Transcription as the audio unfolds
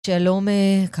שלום,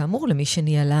 כאמור, למי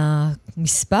שניהלה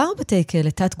מספר בתי כלא,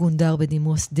 תת גונדר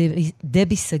בדימוס,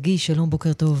 דבי שגיא, שלום,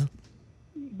 בוקר טוב.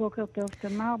 בוקר טוב,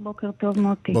 תמר, בוקר טוב,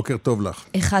 מוטי. בוקר טוב לך.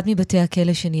 אחד מבתי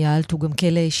הכלא שניהלת הוא גם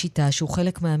כלא שיטה, שהוא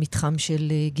חלק מהמתחם של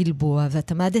גלבוע,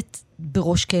 ואת עמדת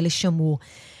בראש כלא שמור.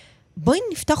 בואי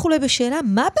נפתח אולי בשאלה,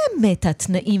 מה באמת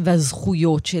התנאים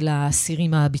והזכויות של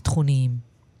האסירים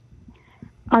הביטחוניים?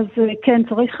 אז כן,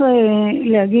 צריך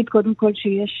להגיד קודם כל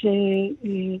שיש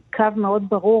קו מאוד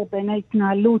ברור בין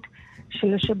ההתנהלות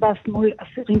של השב"ס מול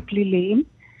אסירים פליליים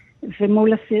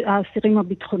ומול האסירים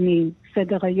הביטחוניים.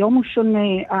 סדר היום הוא שונה,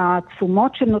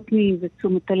 התשומות שנותנים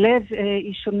ותשומת הלב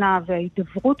היא שונה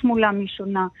וההידברות מולם היא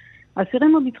שונה.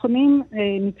 האסירים הביטחוניים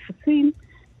נתפסים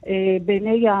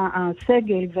בעיני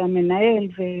הסגל והמנהל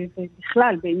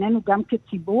ובכלל בעינינו גם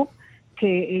כציבור,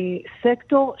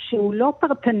 כסקטור שהוא לא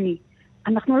פרטני.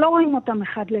 אנחנו לא רואים אותם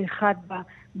אחד לאחד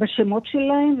בשמות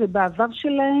שלהם ובעבר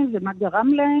שלהם ומה גרם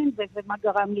להם ומה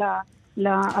גרם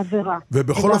לעבירה.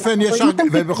 ובכל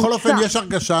אופן יש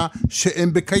הרגשה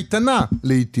שהם בקייטנה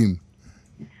לעתים.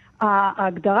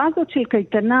 ההגדרה הזאת של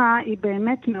קייטנה היא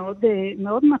באמת מאוד,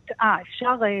 מאוד מטעה.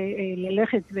 אפשר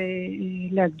ללכת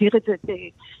ולהגדיר את זה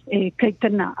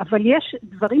קייטנה, אבל יש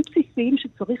דברים בסיסיים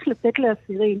שצריך לתת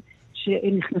לאסירים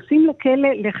שנכנסים לכלא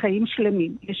לחיים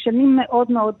שלמים, לשנים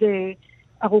מאוד מאוד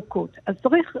ארוכות. אז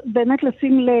צריך באמת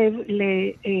לשים לב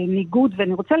לניגוד,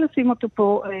 ואני רוצה לשים אותו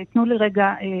פה, תנו לי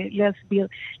רגע להסביר,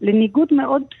 לניגוד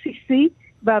מאוד בסיסי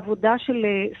בעבודה של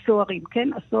סוהרים, כן?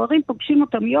 הסוהרים פוגשים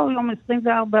אותם יום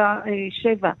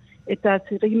 24/7 את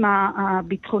האסירים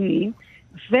הביטחוניים,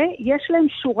 ויש להם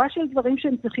שורה של דברים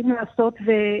שהם צריכים לעשות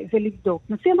ולבדוק.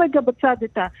 נשים רגע בצד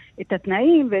את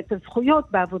התנאים ואת הזכויות.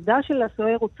 בעבודה של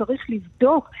הסוהר הוא צריך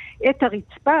לבדוק את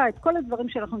הרצפה, את כל הדברים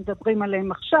שאנחנו מדברים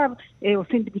עליהם עכשיו,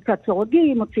 עושים בדיקת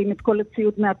סורגים, מוצאים את כל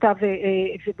הציוד מהתא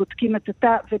ובודקים את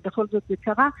התא, ובכל זאת זה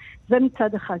קרה. זה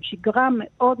מצד אחד, שגרה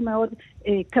מאוד מאוד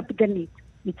קפדנית.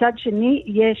 מצד שני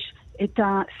יש את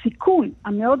הסיכון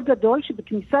המאוד גדול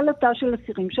שבכניסה לתא של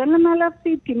אסירים שאין למה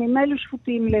להפסיד, כי ממילא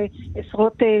שפוטים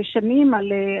לעשרות שנים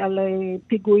על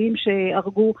פיגועים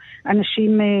שהרגו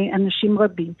אנשים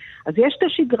רבים. אז יש את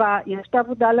השגרה, יש את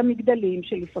העבודה על המגדלים,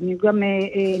 שלפעמים גם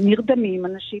נרדמים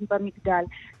אנשים במגדל.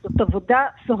 זאת עבודה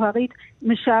סוהרית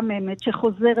משעממת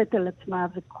שחוזרת על עצמה,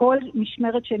 וכל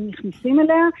משמרת שהם נכנסים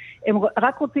אליה, הם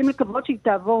רק רוצים לקוות שהיא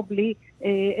תעבור בלי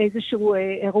איזשהו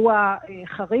אירוע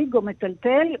חריג או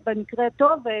מטלטל, במקרה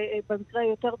טוב, ובמקרה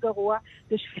יותר גרוע,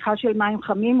 זה שפיכה של מים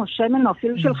חמים או שמן, או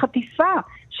אפילו של חטיפה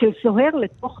של סוהר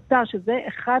לתוך תא, שזה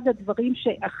אחד הדברים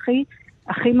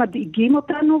שהכי מדאיגים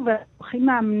אותנו, והכי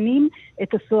מאמנים את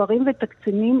הסוהרים ואת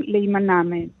הקצינים להימנע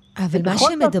מהם. אבל מה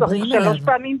שמדברים עליו... 3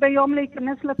 פעמים ביום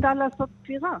להיכנס לתא לעשות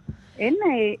תפירה. אין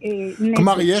נזק.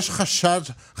 כלומר, יש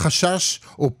חשש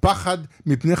או פחד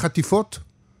מפני חטיפות?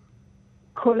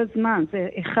 כל הזמן. זה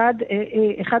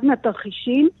אחד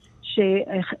מהתרחישים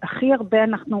שהכי הרבה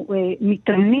אנחנו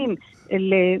מתעניינים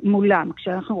מולם,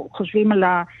 כשאנחנו חושבים על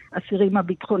האסירים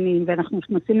הביטחוניים, ואנחנו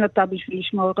נכנסים לתא בשביל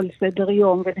לשמור על סדר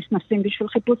יום, ונכנסים בשביל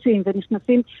חיפושים,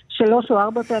 ונכנסים 3 או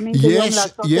 4 פעמים ביום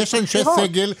לעשות את הבחירות. יש אנשי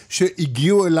סגל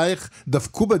שהגיעו אלייך,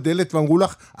 דפקו בדלת ואמרו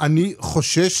לך, אני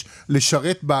חושש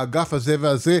לשרת באגף הזה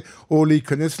והזה, או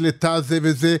להיכנס לתא הזה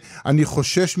וזה, אני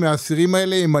חושש מהאסירים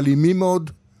האלה, הם אלימים מאוד?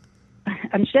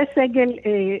 אנשי סגל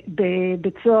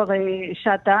בבית סוהר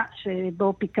שטה,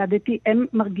 שבו פיקדתי, הם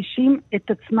מרגישים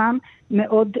את עצמם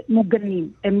מאוד מוגנים.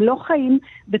 הם לא חיים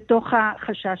בתוך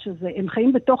החשש הזה, הם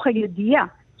חיים בתוך הידיעה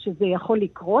שזה יכול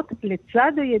לקרות,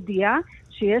 לצד הידיעה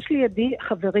שיש לידי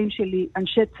חברים שלי,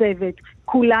 אנשי צוות,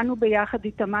 כולנו ביחד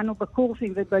התאמנו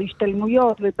בקורסים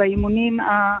ובהשתלמויות ובאימונים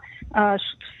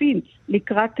השותפים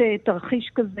לקראת תרחיש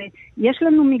כזה. יש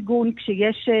לנו מיגון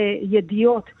כשיש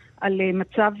ידיעות על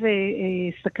מצב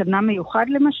סכנה מיוחד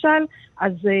למשל,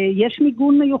 אז יש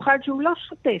מיגון מיוחד שהוא לא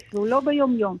שוטף, והוא לא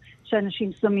ביום יום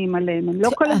שאנשים שמים עליהם. הם לא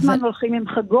כל הזמן הולכים עם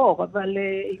חגור, אבל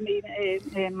עם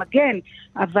מגן,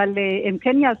 אבל הם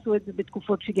כן יעשו את זה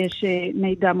בתקופות שיש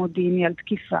מידע מודיעיני על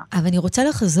תקיפה. אבל אני רוצה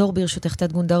לחזור ברשותך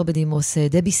תת גונדר בדימוס,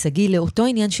 דבי שגיא, לאותו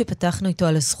עניין שפתחנו איתו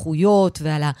על הזכויות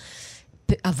ועל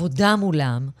העבודה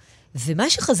מולם, ומה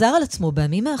שחזר על עצמו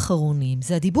בימים האחרונים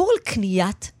זה הדיבור על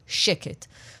קניית שקט.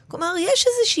 כלומר, יש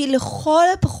איזושהי לכל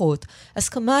הפחות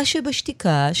הסכמה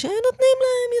שבשתיקה שנותנים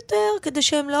להם יותר כדי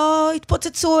שהם לא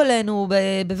יתפוצצו עלינו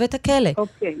בבית הכלא.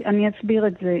 אוקיי, אני אסביר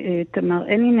את זה, תמר.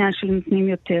 אין עניין של נותנים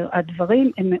יותר.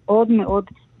 הדברים הם מאוד מאוד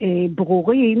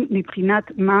ברורים מבחינת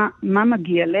מה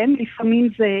מגיע להם. לפעמים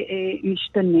זה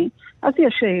משתנה. אז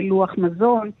יש לוח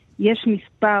מזון, יש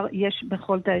מספר, יש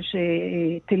בכל תא יש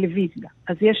טלוויזיה.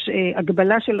 אז יש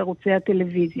הגבלה של ערוצי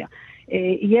הטלוויזיה.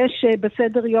 יש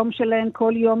בסדר יום שלהם,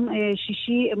 כל יום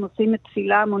שישי הם עושים את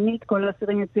תפילה המונית, כל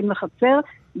האסירים יוצאים לחצר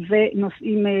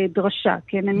ונושאים דרשה,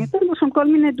 כן? אני אתן לכם כל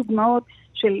מיני דוגמאות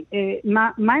של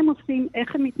מה הם עושים,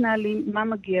 איך הם מתנהלים, מה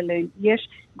מגיע להם. יש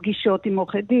פגישות עם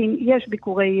עורכי דין, יש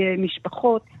ביקורי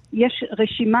משפחות, יש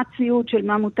רשימת ציוד של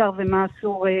מה מותר ומה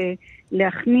אסור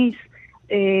להכניס.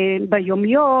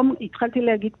 ביום-יום, התחלתי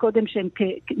להגיד קודם שהם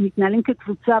מתנהלים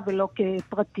כקבוצה ולא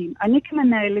כפרטים. אני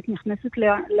כמנהלת נכנסת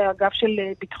לאגף של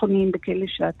ביטחוניים בכאלה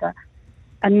שעתה.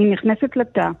 אני נכנסת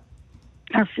לתא.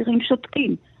 האסירים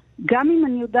שותקים. גם אם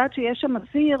אני יודעת שיש שם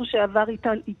אסיר שעבר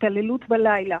התעללות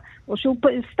בלילה, או שהוא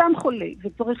סתם חולה,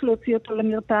 וצריך להוציא אותו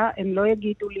למרפאה, הם לא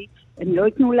יגידו לי, הם לא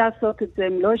ייתנו לעשות את זה,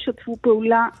 הם לא ישתפו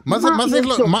פעולה. מה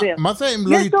זה הם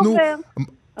לא ייתנו?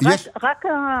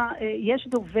 יש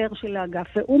דובר של האגף,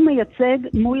 והוא מייצג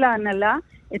מול ההנהלה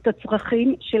את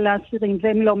הצרכים של האסירים,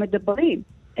 והם לא מדברים.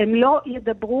 הם לא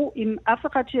ידברו עם אף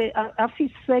אחד, אף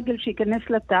סגל שיכנס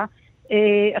לתא,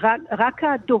 רק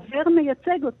הדובר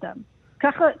מייצג אותם.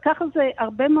 ככה זה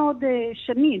הרבה מאוד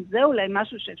שנים, זה אולי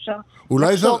משהו שאפשר...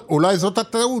 אולי זאת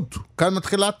הטעות, כאן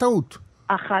מתחילה הטעות.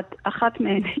 אחת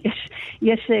מהן,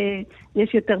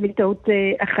 יש יותר מטעות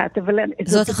אחת, אבל...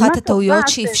 זאת אחת הטעויות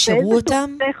שאפשרו אותם?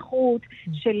 זה חוט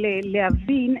של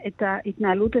להבין את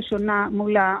ההתנהלות השונה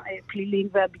מול הפלילים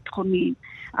והביטחוניים.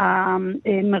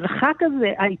 המרחק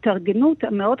הזה, ההתארגנות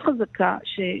המאוד חזקה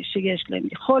שיש להם,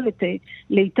 יכולת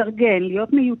להתארגן,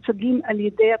 להיות מיוצגים על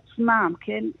ידי עצמם,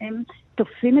 כן? הם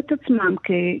תופסים את עצמם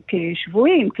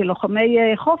כשבויים, כלוחמי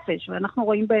חופש, ואנחנו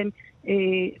רואים בהם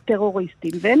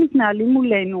טרוריסטים, והם מתנהלים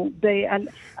מולנו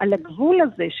על הגבול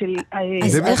הזה של...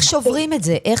 אז איך שוברים את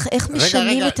זה? איך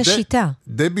משנים את השיטה?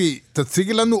 דבי,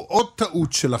 תציגי לנו עוד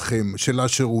טעות שלכם, של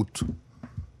השירות.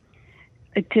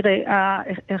 תראה,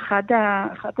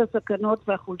 אחת הסכנות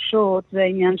והחולשות זה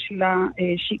העניין של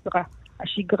השגרה.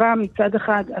 השגרה מצד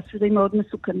אחד, אסירים מאוד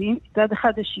מסוכנים, מצד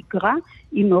אחד השגרה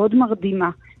היא מאוד מרדימה.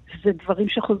 זה דברים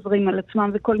שחוזרים על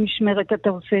עצמם, וכל משמרת אתה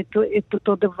עושה את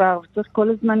אותו דבר, וצריך כל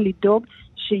הזמן לדאוג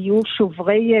שיהיו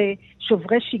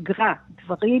שוברי שגרה,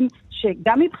 דברים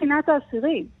שגם מבחינת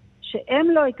האסירים, שהם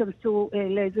לא ייכנסו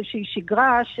לאיזושהי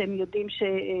שגרה, שהם יודעים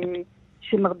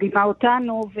שמרדימה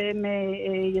אותנו, והם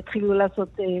יתחילו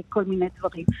לעשות כל מיני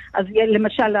דברים. אז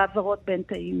למשל העברות בין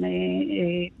תאים,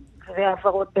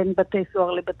 והעברות בין בתי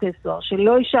סוהר לבתי סוהר,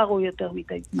 שלא יישארו יותר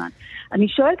מדי זמן. אני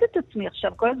שואלת את עצמי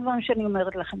עכשיו, כל הדברים שאני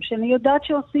אומרת לכם, שאני יודעת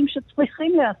שעושים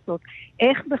שצריכים לעשות,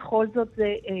 איך בכל זאת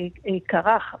זה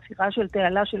קרה, חפירה של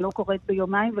תעלה שלא קורית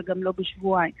ביומיים וגם לא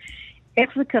בשבועיים. איך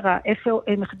זה קרה? איפה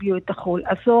הם החביאו את החול?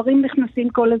 הסוהרים נכנסים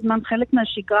כל הזמן, חלק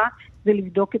מהשגרה זה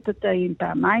לבדוק את התאים,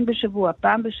 פעמיים בשבוע,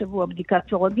 פעם בשבוע, בדיקת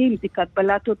סורגים, בדיקת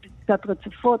בלטות, בדיקת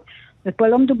רצפות, ופה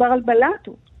לא מדובר על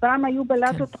בלטות. פעם היו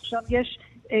בלטות, עכשיו יש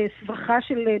סבכה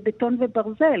של בטון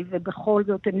וברזל, ובכל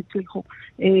זאת הם הצליחו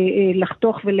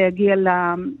לחתוך ולהגיע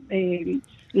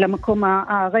למקום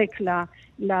הריק,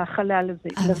 לחלל הזה.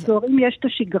 לסוהרים יש את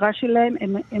השגרה שלהם,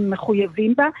 הם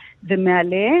מחויבים בה,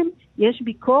 ומעליהם יש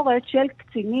ביקורת של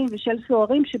קצינים ושל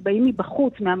סוהרים שבאים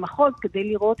מבחוץ, מהמחוז, כדי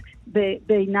לראות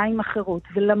בעיניים אחרות.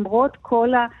 ולמרות כל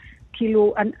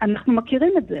כאילו, אנחנו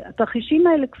מכירים את זה. התרחישים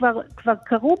האלה כבר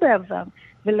קרו בעבר,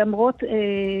 ולמרות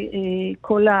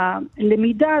כל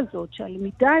הלמידה הזאת,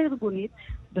 שהלמידה הארגונית,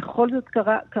 בכל זאת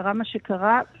קרה מה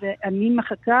שקרה, ואני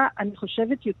מחכה, אני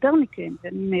חושבת יותר מכם,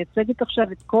 ואני מייצגת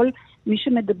עכשיו את כל מי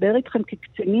שמדבר איתכם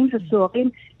כקצינים וסוהרים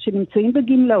שנמצאים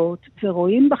בגמלאות,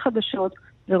 ורואים בחדשות,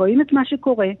 ורואים את מה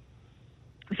שקורה,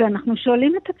 ואנחנו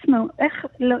שואלים את עצמנו, איך,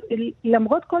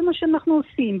 למרות כל מה שאנחנו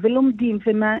עושים, ולומדים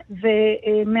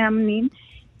ומאמנים,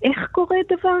 איך קורה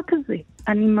דבר כזה?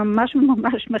 אני ממש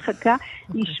מחכה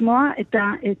לשמוע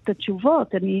את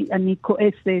התשובות. אני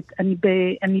כועסת,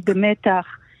 אני במתח.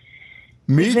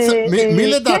 מי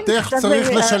לדעתך צריך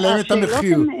לשלם את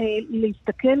המחיר?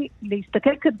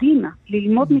 להסתכל קדימה,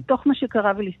 ללמוד מתוך מה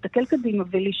שקרה ולהסתכל קדימה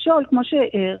ולשאול, כמו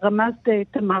שרמזת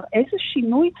תמר, איזה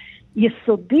שינוי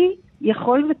יסודי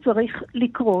יכול וצריך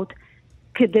לקרות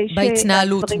כדי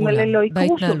שהדברים האלה לא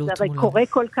יקרו שוב. זה הרי קורה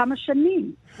כל כמה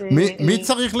שנים. מי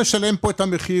צריך לשלם פה את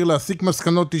המחיר, להסיק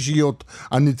מסקנות אישיות?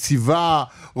 הנציבה,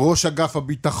 ראש אגף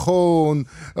הביטחון,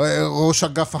 ראש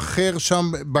אגף אחר שם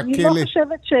בכלא? אני לא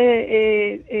חושבת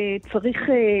שצריך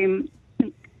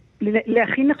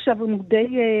להכין עכשיו עמודי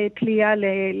תלייה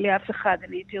לאף אחד.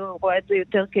 אני הייתי רואה את זה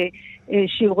יותר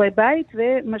כשיעורי בית,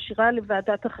 ומשאירה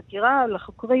לוועדת החקירה,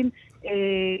 לחוקרים,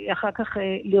 אחר כך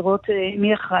לראות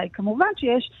מי אחראי. כמובן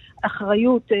שיש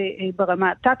אחריות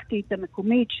ברמה הטקטית,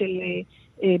 המקומית של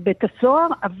בית הסוהר,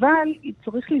 אבל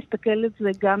צריך להסתכל על זה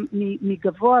גם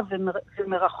מגבוה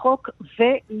ומרחוק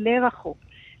ולרחוק.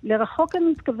 לרחוק אני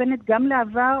מתכוונת גם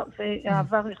לעבר,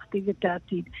 והעבר יכתיב את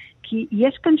העתיד. כי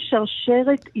יש כאן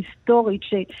שרשרת היסטורית,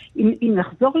 שאם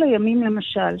נחזור לימים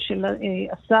למשל, של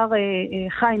השר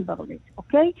חיים ברלב,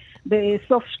 אוקיי?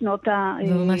 בסוף שנות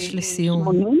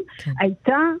ה-80,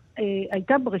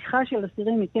 הייתה בריחה של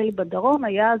אסירים מכלא בדרום,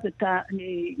 היה אז את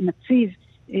הנציב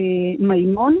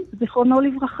מימון, זיכרונו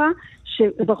לברכה,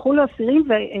 שברחו לו אסירים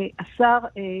והשר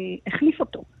החליף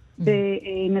אותו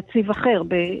בנציב אחר,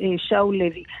 בשאול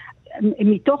לוי.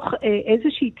 מתוך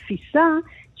איזושהי תפיסה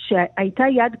שהייתה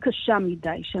יד קשה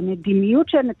מדי, שהמדיניות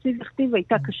שהנציב הכתיב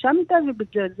הייתה קשה מדי,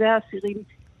 ובגלל זה האסירים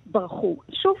ברחו.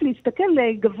 שוב, להסתכל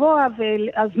גבוה,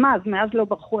 אז מה, אז מאז לא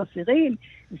ברחו אסירים,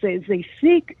 זה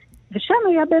הפסיק, ושם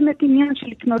היה באמת עניין של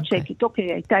לקנות שקט.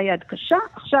 אוקיי, הייתה יד קשה,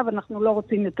 עכשיו אנחנו לא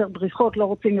רוצים יותר בריחות, לא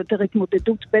רוצים יותר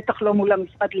התמודדות, בטח לא מול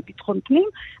המשרד לביטחון פנים,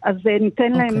 אז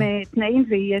ניתן להם תנאים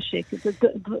ויהיה שקט.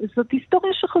 זאת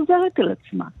היסטוריה שחוזרת על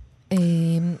עצמה.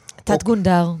 תת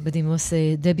גונדר בדימוס,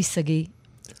 דבי שגיא,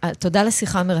 תודה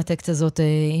לשיחה המרתקת הזאת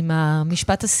עם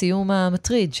המשפט הסיום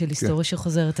המטריד של היסטוריה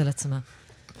שחוזרת על עצמה.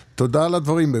 תודה על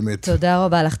הדברים באמת. תודה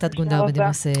רבה לך, תת גונדר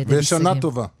בדימוס, דבי שגיא. ושנה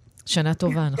טובה. שנה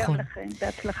טובה, נכון. גם לכם,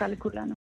 בהצלחה לכולנו.